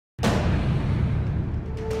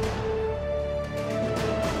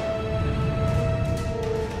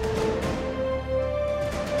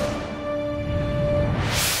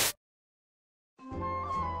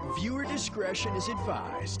discretion is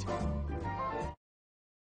advised.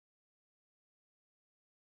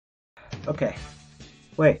 Okay,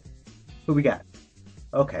 wait, who we got?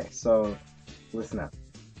 Okay, so listen up.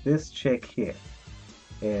 This chick here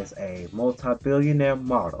is a multi-billionaire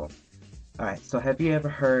model. Alright, so have you ever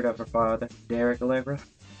heard of her father, Derek Allegra?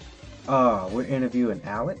 Oh, we're interviewing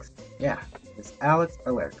Alex? Yeah, it's Alex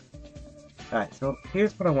Allegra. Alright, so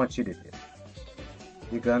here's what I want you to do.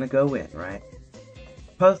 You're gonna go in, right?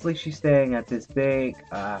 Supposedly she's staying at this big,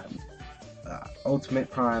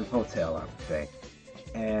 Ultimate Prime hotel, I would say.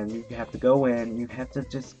 And you have to go in, you have to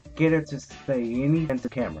just get her to say anything to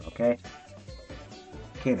camera, okay?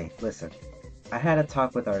 Kenny, listen. I had a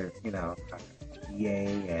talk with our, our PA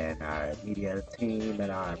and our media team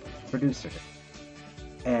and our producer.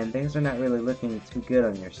 And things are not really looking too good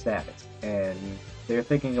on your status. And they're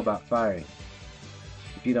thinking about firing you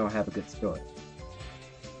if you don't have a good story.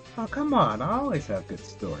 Oh, come on, I always have good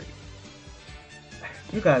stories.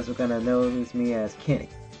 You guys are gonna know me as Kenny,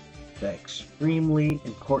 the extremely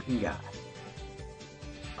important guy.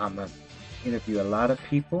 I'm gonna interview a lot of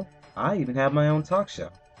people. I even have my own talk show.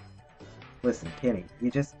 Listen, Kenny,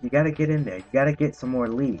 you gotta get in there. You gotta get some more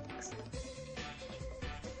leads.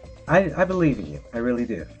 I believe in you. I really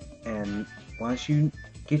do. And once you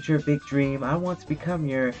get your big dream, I want to become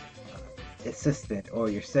your assistant or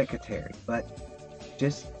your secretary. But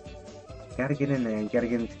just gotta get in there and gotta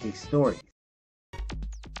get into these stories.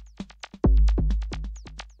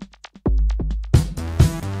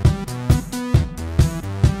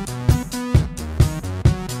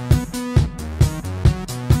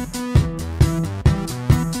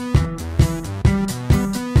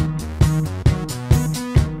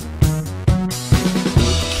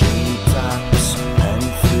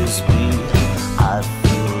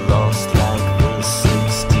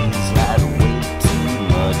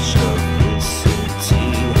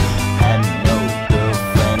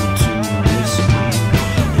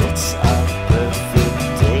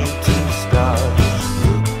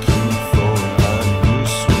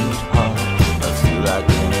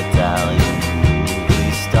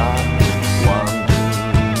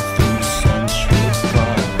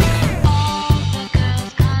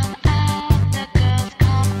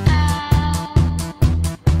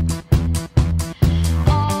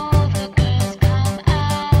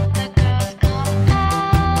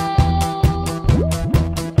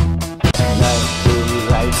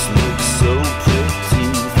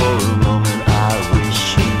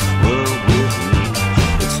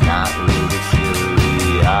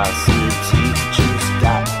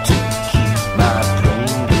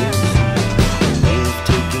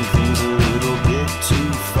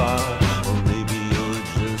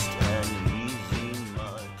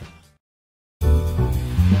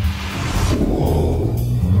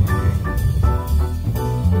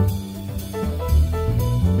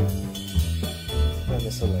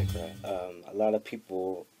 A lot of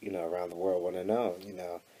people, around the world want to know,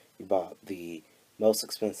 you bought the most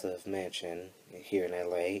expensive mansion here in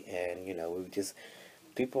LA, and,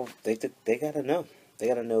 people, they gotta know. They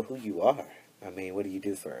gotta know who you are. I mean, what do you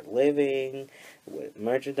do for a living? What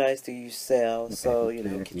merchandise do you sell? Okay. So,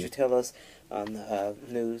 could you tell us on the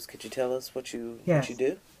news, could you tell us what you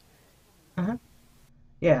do? Uh-huh.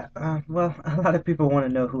 Yeah, well, a lot of people want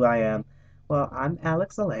to know who I am. Well, I'm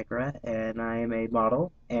Alex Allegra, and I am a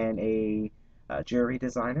model and a jewelry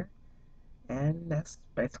designer, and that's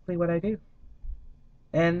basically what I do.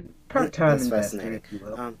 And part-time investor, if you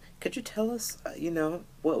will. Could you tell us,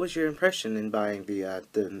 what was your impression in buying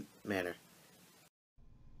the manor?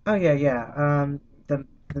 Oh yeah.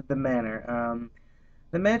 The manor.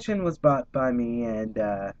 The mansion was bought by me, and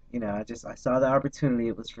I saw the opportunity.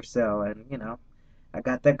 It was for sale, and I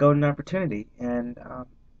got that golden opportunity, and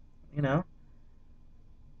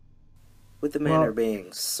With the manor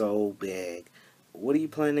being so big, what are you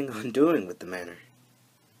planning on doing with the manor?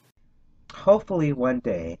 Hopefully one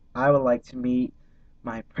day I would like to meet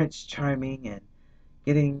my Prince Charming and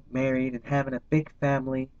getting married and having a big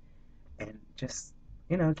family and just,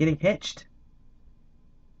 getting hitched.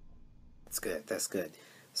 That's good. That's good.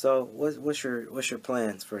 So, what's your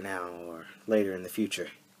plans for now or later in the future?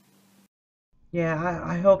 Yeah,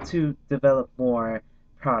 I hope to develop more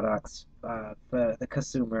products for the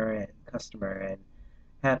consumer and customer, and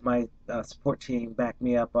have my support team back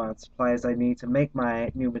me up on supplies I need to make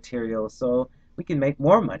my new materials so we can make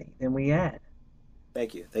more money than we had.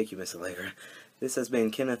 Thank you, Miss Allegra. This has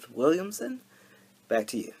been Kenneth Williamson. Back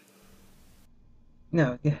to you.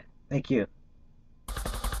 No, yeah, thank you.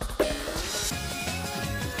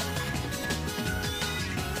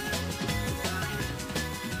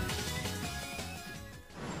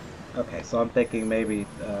 Okay, so I'm thinking maybe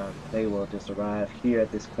they will just arrive here at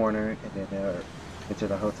this corner and then they'll enter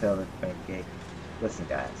the hotel at the main gate. Listen,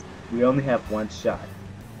 guys, we only have one shot,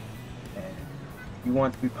 and if you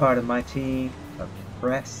want to be part of my team of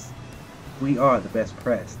press, we are the best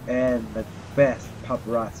press and the best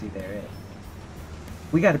paparazzi there is.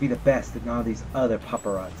 We got to be the best than all these other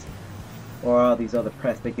paparazzi or all these other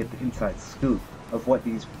press. They get the inside scoop of what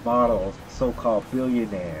these models, so-called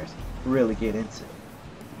billionaires, really get into.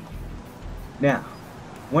 Now,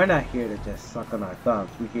 we're not here to just suck on our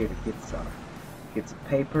thumbs. We're here to get some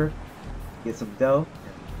paper, get some dough,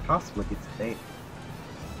 and possibly get some data.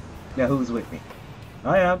 Now, who's with me?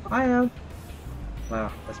 I am.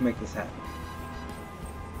 Wow, let's make this happen.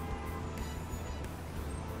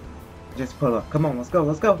 Just pull up. Come on, let's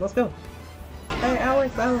go. Hey,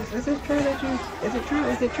 Alex, is it true that you? Is it true?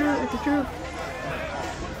 Is it true?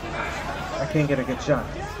 I can't get a good shot.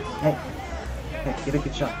 Hey, get a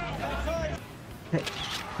good shot.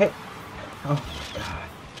 Hey. Oh God.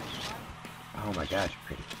 Oh my gosh,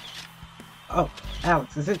 pretty. Oh,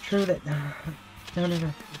 Alex, is it true that? No.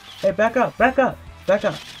 Hey, back up. Let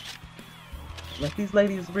these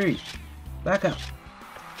ladies breathe. Back up.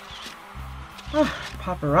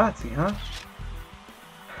 Paparazzi, huh?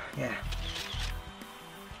 Yeah.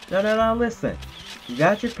 No, listen. You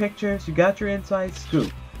got your pictures, you got your inside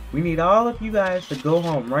scoop. We need all of you guys to go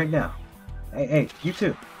home right now. Hey, you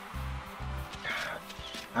too.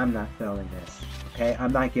 I'm not failing this, okay?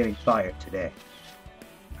 I'm not getting fired today.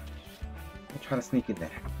 I'm trying to sneak in there.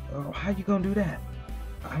 Oh, how you gonna do that?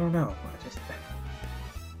 I don't know.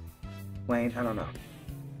 Wayne, I don't know.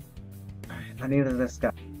 I needed this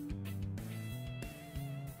guy.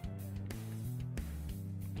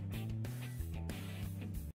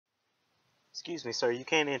 Excuse me, sir, you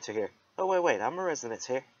can't enter here. Oh, wait, I'm a resident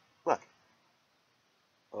here. Look.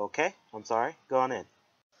 Okay, I'm sorry. Go on in.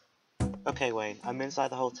 Okay, Wayne, I'm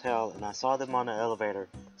inside the hotel, and I saw them on the elevator,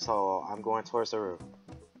 so I'm going towards the room.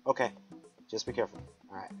 Okay, just be careful.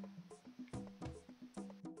 Alright.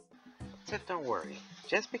 Tiff, don't worry.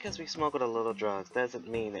 Just because we smuggled a little drugs doesn't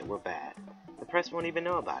mean that we're bad. The press won't even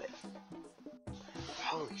know about it.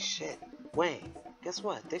 Holy shit. Wayne, guess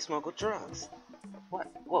what? They smuggled drugs.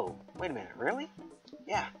 What? Whoa, wait a minute, really?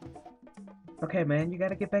 Yeah. Okay, man, you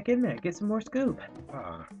gotta get back in there. Get some more scoop.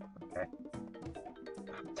 Okay.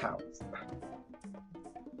 Towels.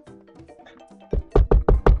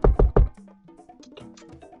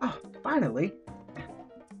 Oh, finally.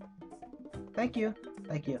 Thank you.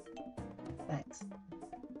 Thanks.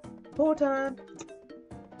 Full time.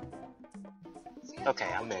 Okay,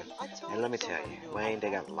 I'm in. And let me tell you, Wayne, they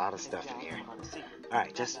got a lot of stuff in here.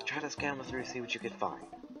 Alright, just try to scour through, see what you can find.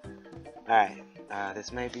 Alright,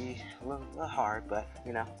 this may be a little hard, but,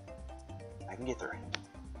 you know, I can get through it.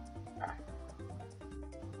 Alright.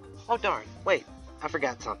 Oh, darn. Wait, I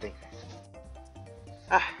forgot something.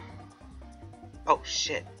 Oh,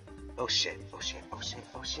 shit. Oh, shit.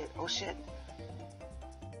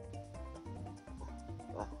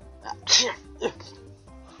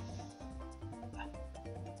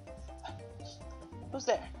 Who's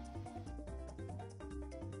there?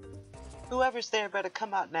 Whoever's there better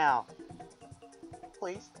come out now.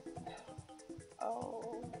 Please.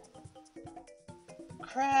 Oh.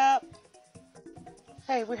 Crap.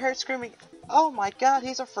 Hey, we heard screaming. Oh my god,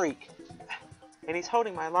 he's a freak. And he's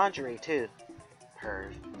holding my lingerie too.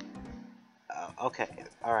 Heard. Okay.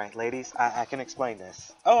 Alright, ladies, I can explain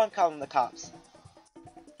this. Oh, I'm calling the cops.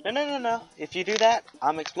 No. If you do that,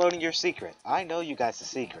 I'm exploding your secret. I know you guys'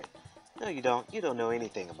 secret. No, you don't. You don't know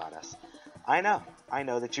anything about us. I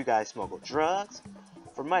know that you guys smuggle drugs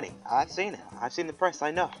for money. I've seen it. I've seen the press.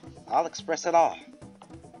 I know. I'll express it all.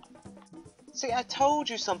 See, I told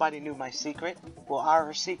you somebody knew my secret. Well,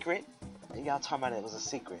 our secret. And y'all talking about it was a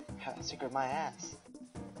secret. Secret my ass.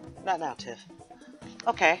 Not now, Tiff.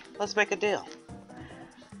 Okay, let's make a deal.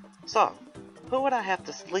 So, who would I have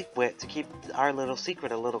to sleep with to keep our little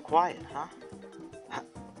secret a little quiet, huh?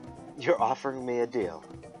 You're offering me a deal.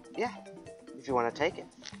 Yeah, if you want to take it.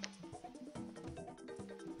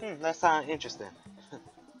 That sounds interesting.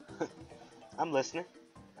 I'm listening.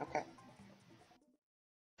 Okay.